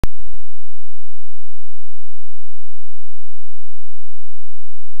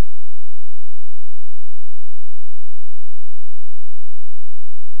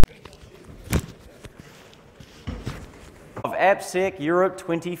AppSec Europe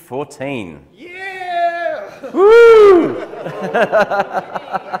 2014. Yeah! Woo!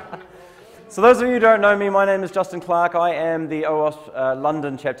 So those of you who don't know me, my name is Justin Clarke. I am the OWASP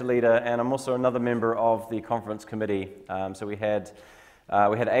London chapter leader, and I'm also another member of the conference committee. So we had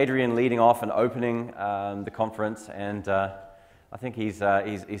Adrian leading off and opening the conference, and I think he's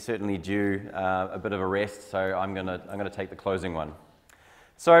certainly due a bit of a rest. So I'm gonna take the closing one.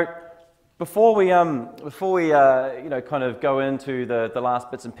 So before we kind of go into the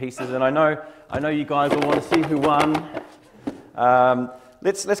last bits and pieces, and I know you guys will want to see who won.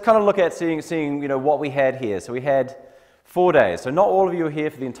 Let's kind of look at seeing what we had here. So we had 4 days. So not all of you were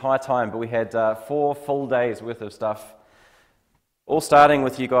here for the entire time, but we had 4 full days worth of stuff. All starting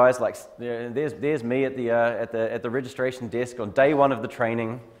with you guys. Like there's me at the registration desk on day 1 of the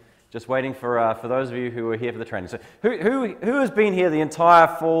training, just waiting for those of you who were here for the training. So who has been here the entire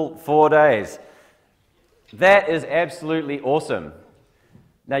full 4 days? That is absolutely awesome.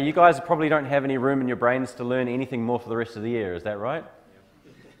 Now you guys probably don't have any room in your brains to learn anything more for the rest of the year. Is that right?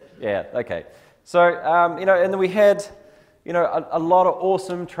 Yeah, okay. So, and then we had, a lot of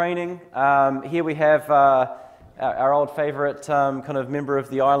awesome training. Here we have our old favorite kind of member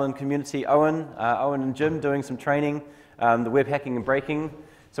of the island community, Owen and Jim doing some training, the web hacking and breaking.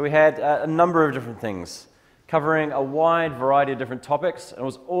 So we had a number of different things covering a wide variety of different topics. And it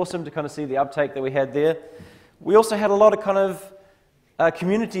was awesome to kind of see the uptake that we had there. We also had a lot of kind of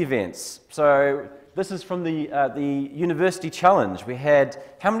community events. So this is from the University Challenge. We had,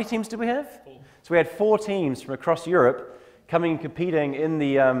 how many teams did we have? 4. So we had 4 teams from across Europe coming and competing in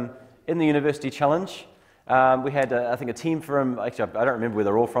the University Challenge. We had, I think, a team from, actually, I don't remember where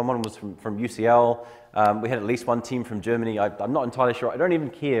they're all from. One was from UCL. We had at least 1 team from Germany. I'm not entirely sure. I don't even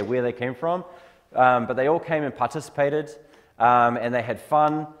care where they came from. But they all came and participated, and they had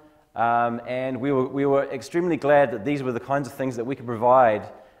fun. And we were extremely glad that these were the kinds of things that we could provide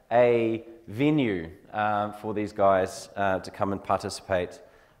a venue for these guys to come and participate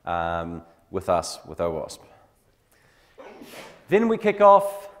with us, with OWASP. Then we kick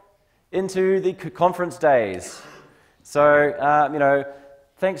off into the conference days. So,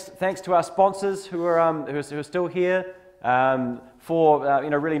 thanks to our sponsors who are still here for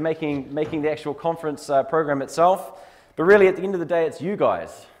really making the actual conference program itself. But really, at the end of the day, it's you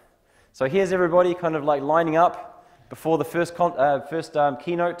guys. So here's everybody kind of like lining up before the first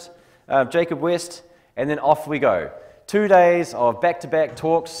keynote, Jacob West, and then off we go. 2 days of back-to-back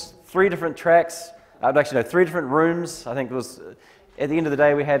talks, 3 different tracks, 3 different rooms. I think it was, at the end of the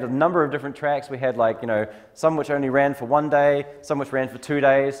day, we had a number of different tracks. We had some which only ran for 1 day, some which ran for 2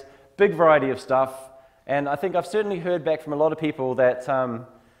 days, big variety of stuff. And I think I've certainly heard back from a lot of people that,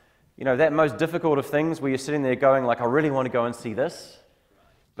 that most difficult of things where you're sitting there going like, I really want to go and see this,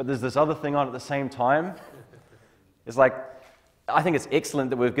 but there's this other thing on at the same time. It's like, I think it's excellent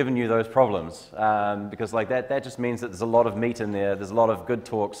that we've given you those problems because that just means that there's a lot of meat in there. There's a lot of good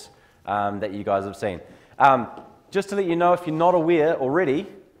talks that you guys have seen. Just to let you know, if you're not aware already,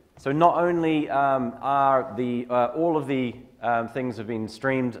 so not only are all of the things have been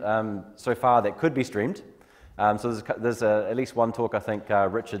streamed so far that could be streamed. So there's at least one talk, I think,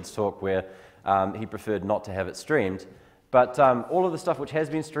 Richard's talk, where he preferred not to have it streamed. But all of the stuff which has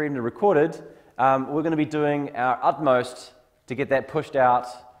been streamed and recorded, we're going to be doing our utmost to get that pushed out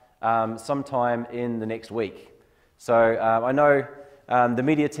sometime in the next week. So I know the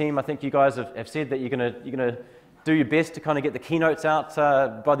media team, I think you guys have said that you're going to do your best to kind of get the keynotes out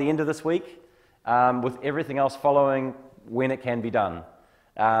by the end of this week, with everything else following when it can be done.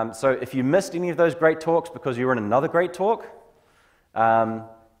 So if you missed any of those great talks because you were in another great talk,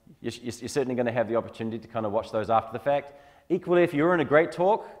 you're certainly going to have the opportunity to kind of watch those after the fact. Equally, if you're in a great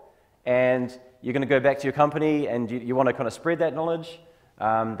talk and you're going to go back to your company and you want to kind of spread that knowledge,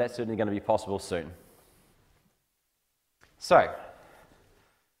 that's certainly going to be possible soon. So,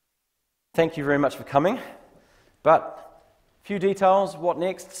 thank you very much for coming. But a few details, what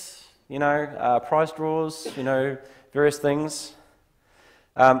next, prize draws, various things.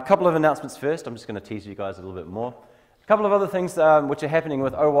 A couple of announcements first. I'm just going to tease you guys a little bit more. A couple of other things which are happening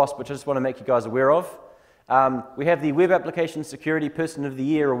with OWASP, which I just want to make you guys aware of. We have the Web Application Security Person of the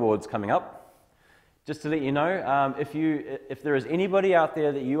Year Awards coming up. Just to let you know, if there is anybody out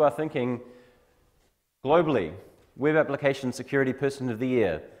there that you are thinking globally, Web Application Security Person of the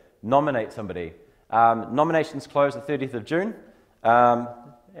Year, nominate somebody. Nominations close the 30th of June.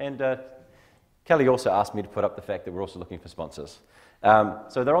 And Kelly also asked me to put up the fact that we're also looking for sponsors.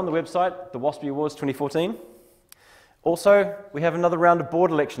 So they're on the website, the WASP Awards 2014. Also, we have another round of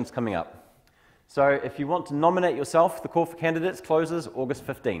board elections coming up. So if you want to nominate yourself, the call for candidates closes August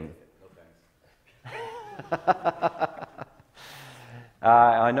 15.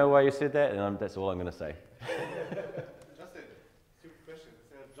 I know why you said that, and that's all I'm going to say. Just a stupid question. Is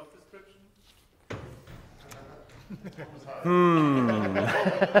there a job description?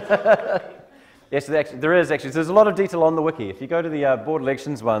 Yes, there is actually. So there's a lot of detail on the wiki. If you go to the board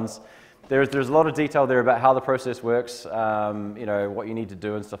elections ones, there's a lot of detail there about how the process works, you know, what you need to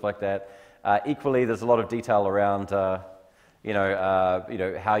do and stuff like that. Equally, there's a lot of detail around, you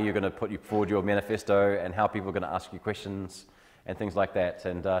know, how you're going to put forward your manifesto and how people are going to ask you questions and things like that.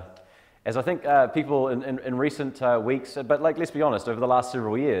 And as I think people in recent weeks, but like let's be honest, over the last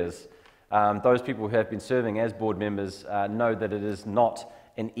several years, those people who have been serving as board members know that it is not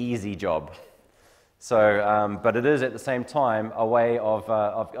an easy job. So, but it is at the same time a way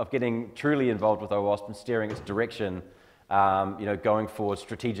of getting truly involved with OWASP and steering its direction, you know, going forward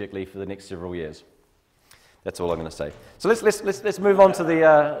strategically for the next several years. That's all I'm going to say. So let's move on to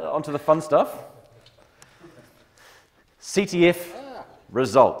the fun stuff. CTF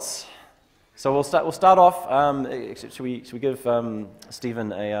results. So we'll start off. Should we give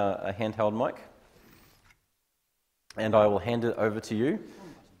Stephen a handheld mic? And I will hand it over to you,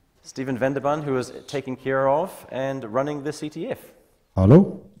 Stephen van der Baan, who is taking care of and running the CTF.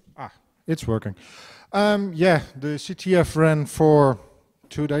 Hello? It's working. Yeah, the CTF ran for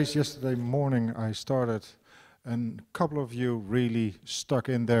 2 days. Yesterday morning I started, and a couple of you really stuck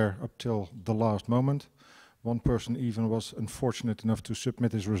in there up till the last moment. One person even was unfortunate enough to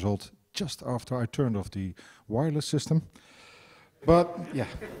submit his result just after I turned off the wireless system. But yeah,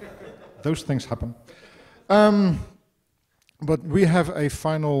 those things happen. But we have a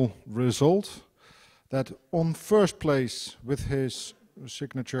final result that on first place with his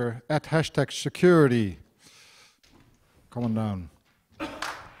signature at #security. Come on down.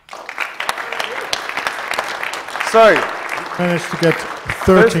 So, managed to get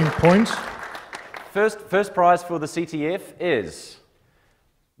 13 points. First prize for the CTF is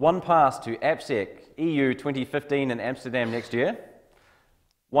 1 pass to AppSec EU 2015 in Amsterdam next year,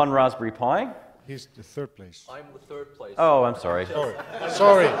 1 Raspberry Pi. He's the third place. I'm the third place. Oh, I'm sorry.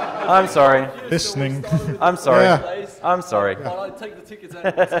 Sorry. I'm sorry. Listening. I'm sorry. Yeah. I'm sorry. Well, I'll take the tickets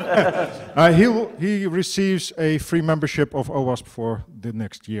out. He receives a free membership of OWASP for the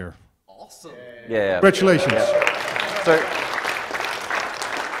next year. Awesome. Yeah. Congratulations. Yeah. So,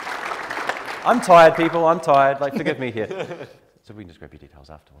 I'm tired, people. I'm tired. Like, forgive me here. So we can just grab your details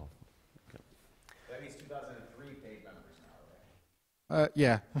after all. That means 2003 paid members now, right?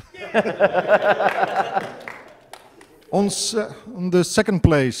 Yeah. On the second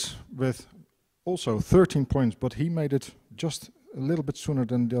place with also 13 points, but he made it just a little bit sooner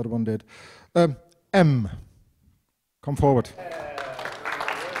than the other one did. M, come forward.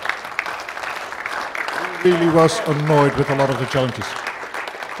 He really was annoyed with a lot of the challenges.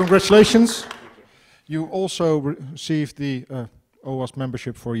 Congratulations. You also received the OWASP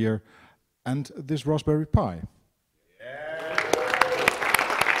membership for a year and this Raspberry Pi.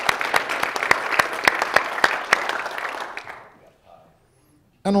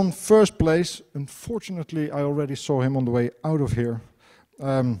 And on first place, unfortunately, I already saw him on the way out of here,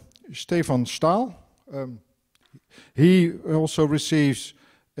 Stefan Staal. He also receives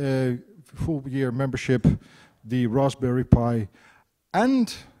a full year membership, the Raspberry Pi,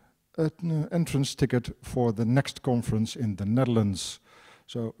 and an entrance ticket for the next conference in the Netherlands.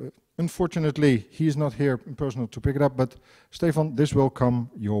 So, unfortunately, he's not here in person to pick it up, but Stefan, this will come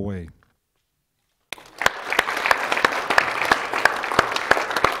your way.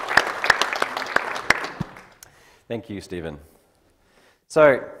 Thank you, Stephen.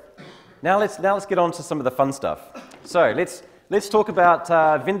 So now let's get on to some of the fun stuff. So let's talk about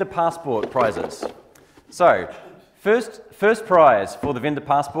vendor passport prizes. So first prize for the vendor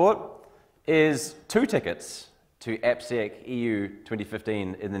passport is 2 tickets to AppSec EU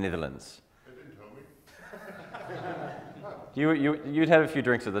 2015 in the Netherlands. You'd have a few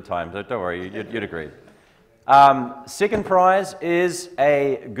drinks at the time. Don't worry, you'd agree. Second prize is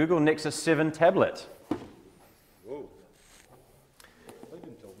a Google Nexus 7 tablet.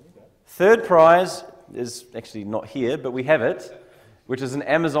 Third prize is actually not here, but we have it, which is an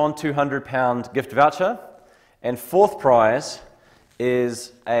Amazon £200 gift voucher. And fourth prize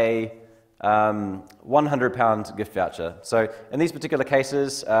is a £100 gift voucher. So in these particular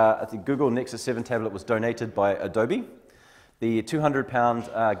cases, the Google Nexus 7 tablet was donated by Adobe. The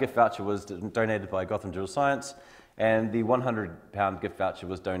 £200 gift voucher was donated by Gotham Digital Science, and the £100 gift voucher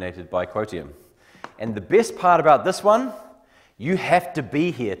was donated by Quotium. And the best part about this one, you have to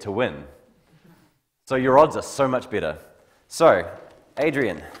be here to win. So your odds are so much better. So,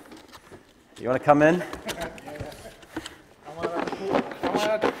 Adrian, you want to come in? Am I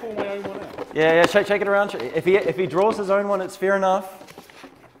allowed to pull my own one out? Yeah, shake it around. If he draws his own one, it's fair enough.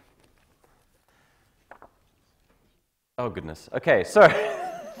 Oh, goodness. Okay, so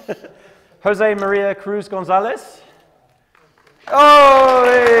Jose Maria Cruz Gonzalez. Oh,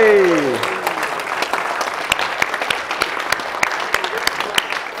 hey.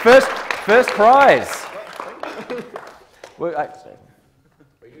 First prize. Well, Are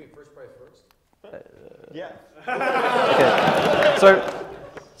you doing first prize first? Yeah. Okay.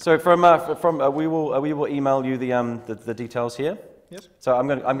 So we will email you the details here. Yes. So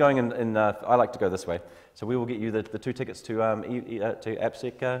I'm going in I like to go this way. So we will get you the 2 tickets to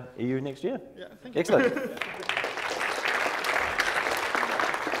AppSec EU next year. Yeah, thank you. Excellent.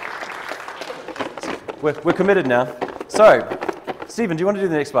 We're committed now. So, Stephen, do you want to do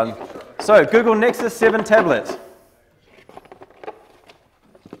the next one? So, Google Nexus 7 tablet.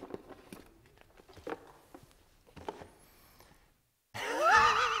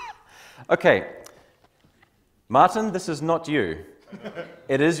 Okay. Martin, this is not you.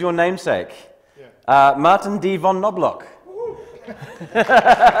 It is your namesake. Martin D. von Knobloch.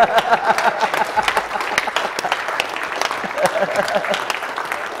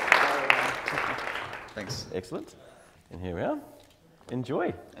 Thanks. Excellent. And here we are.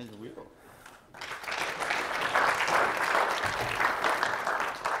 Enjoy. And you will.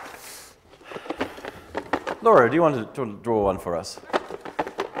 Laura, do you want to draw one for us?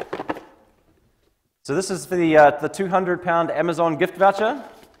 So this is for the £200 Amazon gift voucher.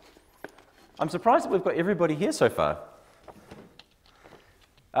 I'm surprised that we've got everybody here so far.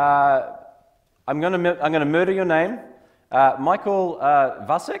 I'm going to murder your name, Michael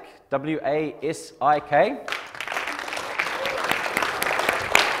Wasik, W-A-S-I-K.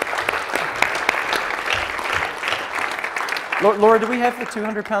 Laura, do we have the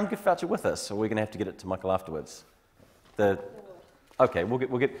 £200 gift voucher with us, or are we going to have to get it to Michael afterwards? Okay,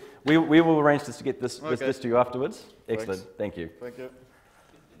 we will arrange to get this to you afterwards. Excellent, Thanks. Thank you. Thank you.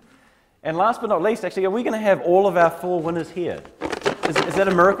 And last but not least, actually, are we going to have all of our 4 winners here? Is that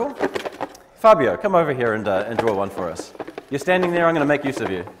a miracle? Fabio, come over here and draw one for us. You're standing there, I'm going to make use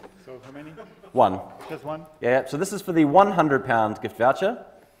of you. So how many? 1. Just one? Yeah, so this is for the £100 gift voucher.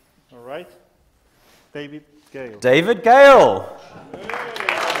 All right. David Gale. David Gale.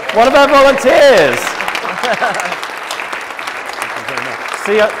 One of our volunteers.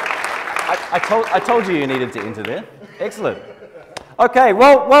 See, I told you needed to enter there. Excellent. Okay,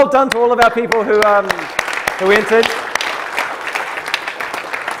 well done to all of our people who entered.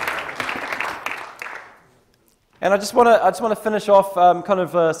 And I just want to finish off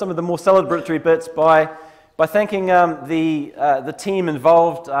some of the more celebratory bits by thanking the team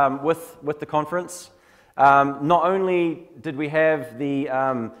involved with the conference. Not only did we have the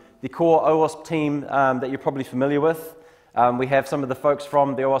core OWASP team that you're probably familiar with. We have some of the folks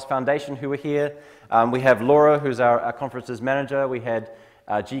from the OWASP Foundation who are here. We have Laura, who's our conferences manager. We had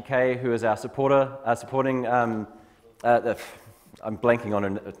GK, who is our supporting. I'm blanking on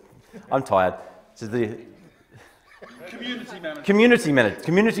her. I'm tired. So the Community manager. Community manager.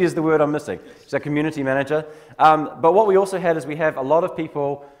 Community is the word I'm missing. She's our community manager. But what we also had is we have a lot of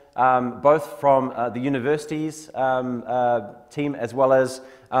people, both from the university's team as well as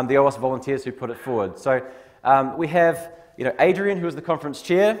the OWASP volunteers who put it forward. So we have, Adrian, who is the conference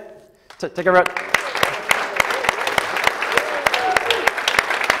chair. Take a round.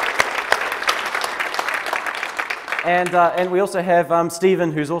 And we also have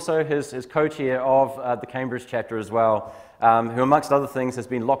Stephen, who's also his co-chair of the Cambridge chapter as well, who amongst other things has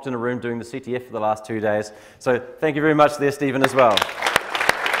been locked in a room doing the CTF for the last 2 days. So thank you very much there, Stephen, as well.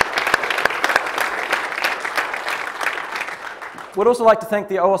 Would also like to thank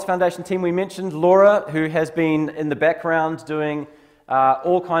the OWASP Foundation team. We mentioned Laura, who has been in the background doing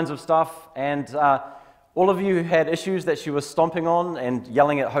all kinds of stuff, and all of you who had issues that she was stomping on and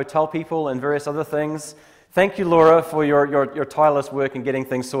yelling at hotel people and various other things. Thank you, Laura, for your tireless work in getting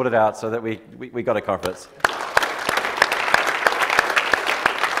things sorted out so that we got a conference.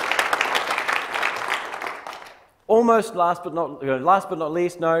 Almost last but not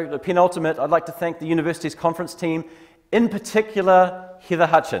least, the penultimate, I'd like to thank the university's conference team, in particular Heather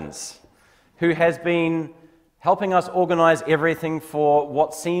Hutchins, who has been helping us organize everything for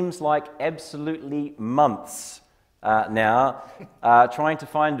what seems like absolutely months now, trying to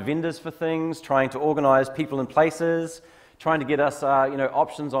find vendors for things, trying to organize people and places, trying to get us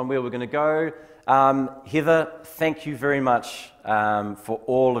options on where we're going to go. Heather, thank you very much for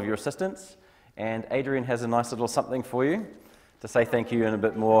all of your assistance. And Adrian has a nice little something for you to say thank you in a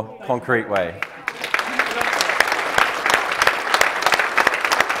bit more concrete way.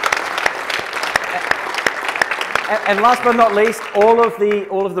 And last but not least, all of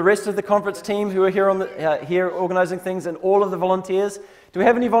the rest of the conference team who are here on the here organising things, and all of the volunteers. Do we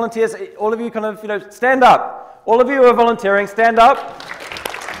have any volunteers? All of you, kind of, stand up. All of you who are volunteering, stand up.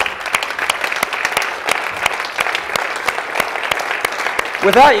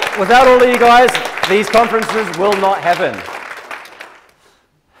 Without all of you guys, these conferences will not happen.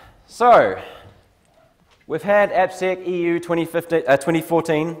 So, we've had AppSec EU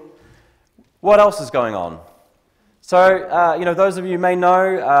 2014. What else is going on? So, those of you may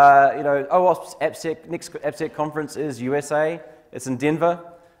know, OWASP's next AppSec conference is USA. It's in Denver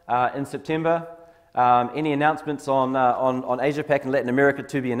in September. Any announcements on Asia-Pac and Latin America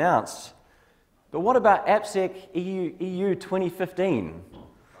to be announced? But what about AppSec EU 2015?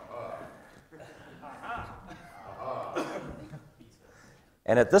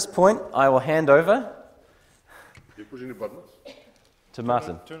 And at this point, I will hand over You're pushing the buttons? to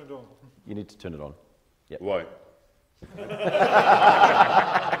Martin. Turn it on. You need to turn it on. Yep. Why?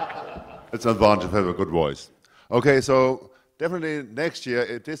 It's an advantage to have a good voice. Okay, so definitely next year,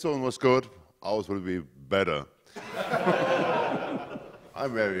 if this one was good, ours will be better.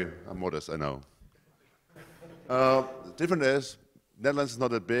 I'm modest, I know. The difference is, Netherlands is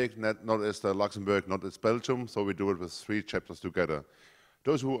not that big, not as Luxembourg, not as Belgium, so we do it with 3 chapters together.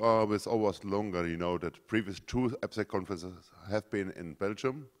 Those who are with OWASP longer, you know that previous 2 AppSec conferences have been in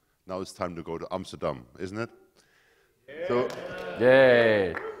Belgium. Now it's time to go to Amsterdam, isn't it? Yeah. So,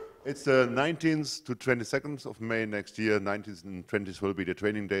 Yay! It's the 19th to 22nd of May next year. 19th and 20th will be the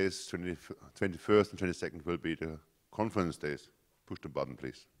training days. 21st and 22nd will be the conference days. Push the button,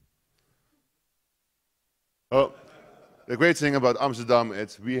 please. Oh, the great thing about Amsterdam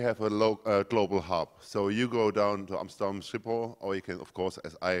is we have a global hub. So you go down to Amsterdam Schiphol, or you can, of course,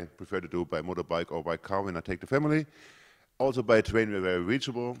 as I prefer to do, by motorbike or by car when I take the family. Also by train, we're very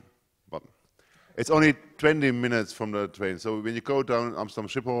reachable. But it's only 20 minutes from the train. So when you go down Amsterdam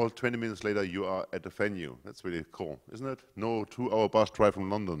Schiphol, 20 minutes later, you are at the venue. That's really cool, isn't it? No 2-hour bus drive from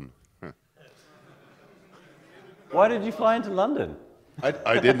London. Why did you fly into London? I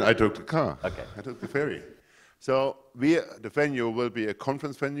didn't. I took the car. Okay. I took the ferry. So the venue will be a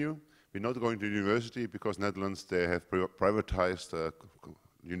conference venue. We're not going to university because Netherlands, they have privatized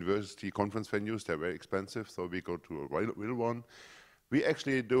university conference venues. They're very expensive, so we go to a real one. We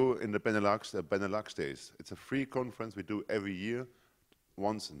actually do in the Benelux Days. It's a free conference we do every year,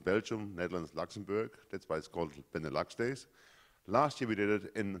 once in Belgium, Netherlands, Luxembourg. That's why it's called Benelux Days. Last year we did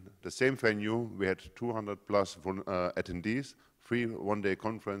it in the same venue. We had 200 plus attendees, free one-day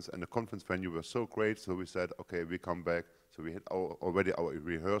conference, and the conference venue was so great, so we said, okay, we come back. So we had already our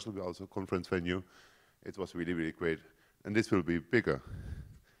rehearsal, we also conference venue. It was really, really great. And this will be bigger.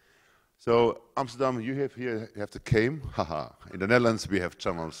 So Amsterdam, you have the Kame, haha. In the Netherlands, we have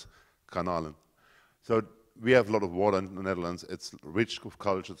channels, kanalen. So we have a lot of water in the Netherlands. It's rich of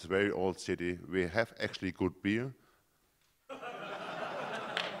culture, it's a very old city. We have actually good beer.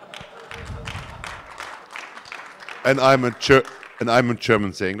 And I'm a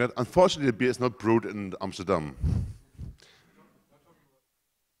German saying that. Unfortunately, the beer is not brewed in Amsterdam.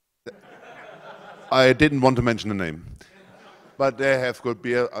 I didn't want to mention the name. But they have good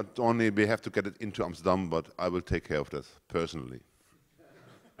beer. Only we have to get it into Amsterdam, but I will take care of this personally.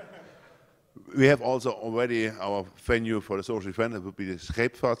 We have also already our venue for the social event. It will be the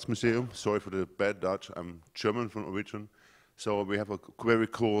Scheepvaartmuseum. Sorry for the bad Dutch. I'm German from origin. So we have a very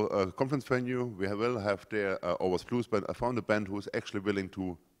cool conference venue. We will have there OWASP Blues Band. I found a band who is actually willing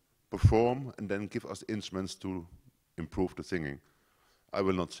to perform and then give us instruments to improve the singing. I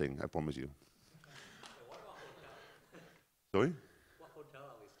will not sing, I promise you. Sorry? What hotel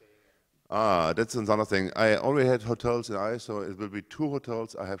are we staying in? That's another thing. I already had hotels in Ice, so it will be 2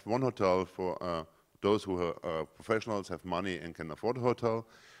 hotels. I have 1 hotel for those who are professionals, have money and can afford a hotel.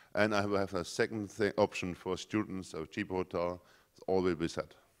 And I will have a second option for students, a cheap hotel. All will be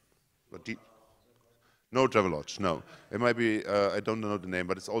set. But no travel lodge, no. It might be, I don't know the name,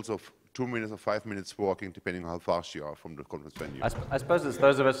 but it's also 2 minutes or 5 minutes walking, depending on how fast you are from the conference venue. I suppose it's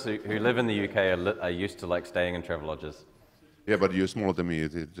those of us who live in the UK are used to like staying in travel lodges. Yeah, but you're smaller than me.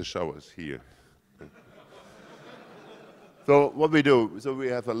 The shower is here. So what we do, so we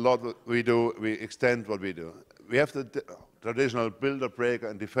have a lot we do, we extend what we do. We have the traditional builder, breaker,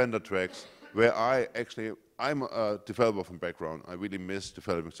 and defender tracks, where I'm a developer from background. I really miss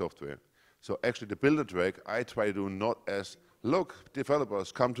developing software. So actually the builder track, I try to do not as, look,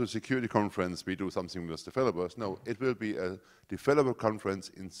 developers, come to a security conference, we do something with developers. No, it will be a developer conference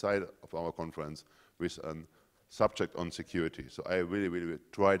inside of our conference with a subject on security. So I really, really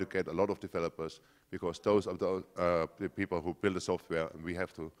try to get a lot of developers, because those are the people who build the software, and we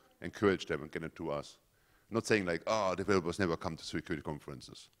have to encourage them and get it to us. Not saying like, oh, developers never come to security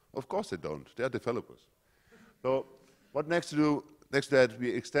conferences. Of course they don't. They are developers. So what next to do? Next to that,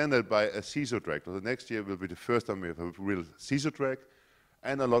 we extended by a CISO track. So the next year will be the first time we have a real CISO track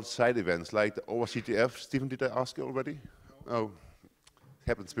and a lot of side events like the OWASP. Stephen, did I ask you already? Oh, it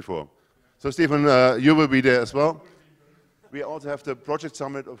happens before. So Stephen, you will be there as well. We also have the project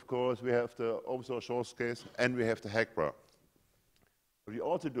summit, of course. We have the open source showcase, and we have the Hackbra. What we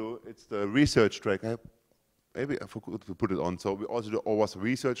also do, it's the research track. Maybe I forgot to put it on. So we also do OWASP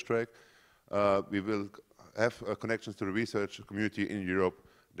research track. We will have connections to the research community in Europe.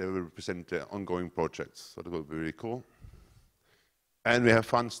 They will present their ongoing projects. So that will be really cool. And we have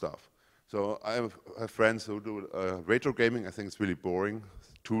fun stuff. So I have friends who do retro gaming. I think it's really boring.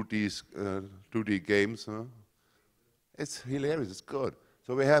 2D games. It's hilarious. It's good.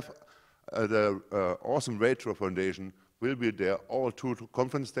 So we have the awesome Retro Foundation will be there all 2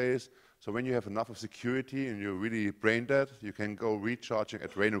 conference days. So when you have enough of security and you're really brain dead, you can go recharging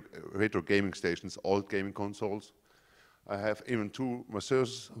at retro gaming stations, old gaming consoles. I have even 2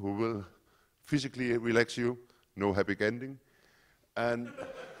 masseurs who will physically relax you, no happy ending. And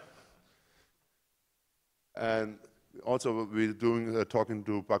also we're doing talking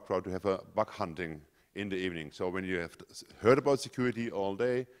to Bug Crowd to have a bug hunting in the evening. So when you have heard about security all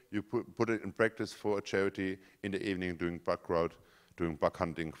day, you put it in practice for a charity in the evening doing Bug Crowd, doing bug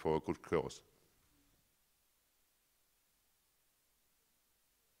hunting for a good cause.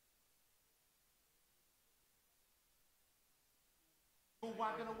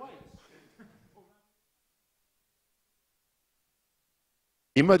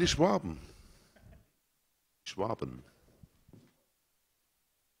 Immer die Schwaben. Schwaben.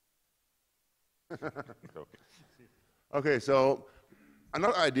 Okay, so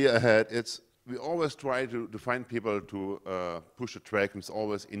another idea I had, it's we always try to find people to push a track, and it's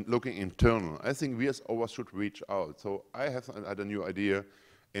always looking internal. I think we as OWASP should reach out. So I have had a new idea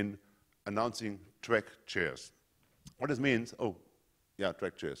in announcing track chairs. What this means,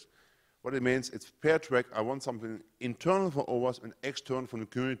 track chairs. What it means, it's per track. I want something internal for OWASP and external from the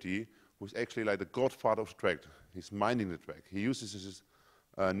community, who's actually like the godfather of the track. He's minding the track. He uses his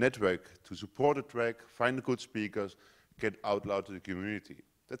network to support the track, find the good speakers, get out loud to the community.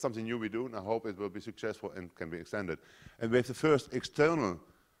 That's something new we do, and I hope it will be successful and can be extended. And we have the first external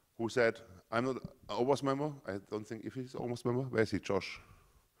who said, I'm not an OWASP member. I don't think if he's an OWASP member. Where is he, Josh?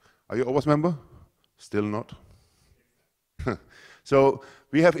 Are you an OWASP member? Still not. So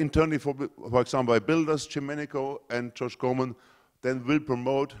we have internally, for example, builders, Jim Menico and Josh Gorman, then will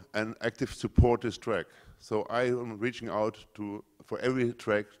promote and active support this track. So I am reaching out for every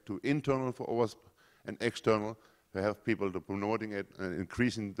track to internal for OWASP and external. We have people to promoting it and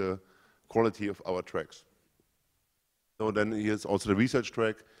increasing the quality of our tracks. So then here's also the research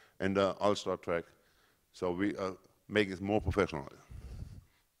track and the All-Star track. So we make it more professional.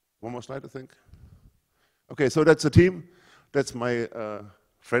 One more slide, I think. Okay, so that's the team. That's my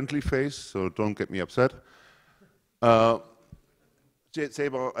friendly face, so don't get me upset. Saber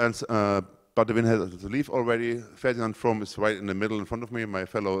and Badewin had to leave already. Ferdinand From is right in the middle in front of me, my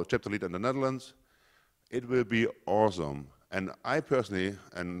fellow chapter leader in the Netherlands. It will be awesome. And I personally,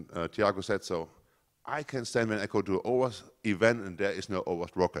 and Thiago said so, I can stand when I go to an OWASP event and there is no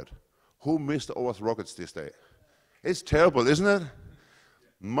OWASP rocket. Who missed the OWASP rockets this day? It's terrible, isn't it?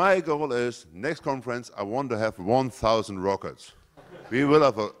 My goal is, next conference, I want to have 1,000 rockets. We will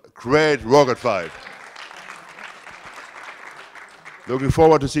have a great rocket fight. Looking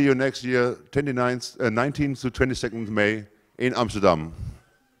forward to see you next year, 19th to 22nd May in Amsterdam.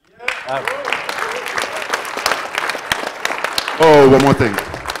 One more thing.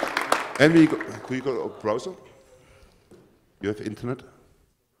 And could you go to a browser? You have internet?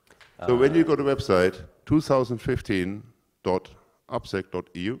 So when you go to the website,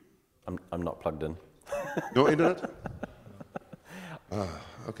 2015.appsec.eu. I'm not plugged in. No internet?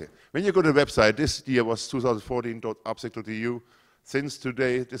 Okay. When you go to the website, this year was 2014.appsec.eu. Since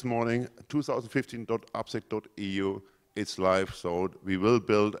today, this morning, 2015.appsec.eu, it's live, so we will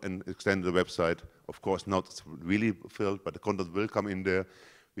build and extend the website. Of course, not really filled, but the content will come in there.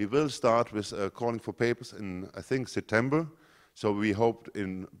 We will start with calling for papers in, I think, September. So we hope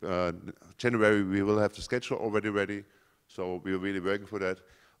in January we will have the schedule already ready. So we're really working for that.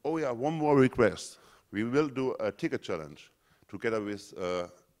 Oh yeah, one more request. We will do a ticket challenge together with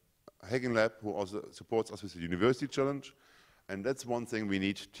Hacking Lab, who also supports us with the University Challenge. And that's one thing we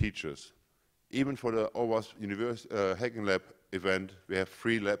need teachers. Even for the OWASP Hacking Lab event, we have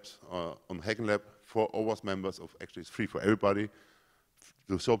free labs on Hacking Lab for OWASP members. Actually, it's free for everybody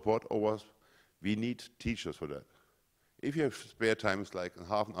to support OWASP. We need teachers for that. If you have spare time, it's like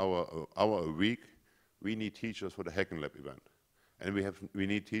half an hour a week, we need teachers for the Hacking Lab event. And we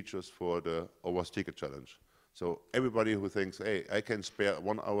need teachers for the OWASP Ticket Challenge. So everybody who thinks, hey, I can spare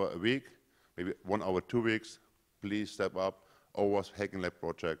 1 hour a week, maybe 1 hour 2 weeks, please step up. OWASP Hacking Lab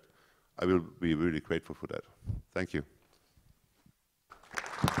project. I will be really grateful for that. Thank you.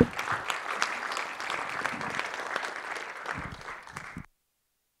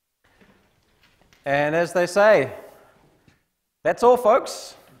 And as they say, that's all,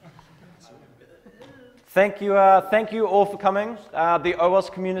 folks. Thank you all for coming. The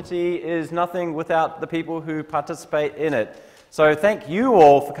OWASP community is nothing without the people who participate in it. So thank you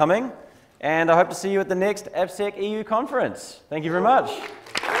all for coming, and I hope to see you at the next AppSec EU conference. Thank you very much.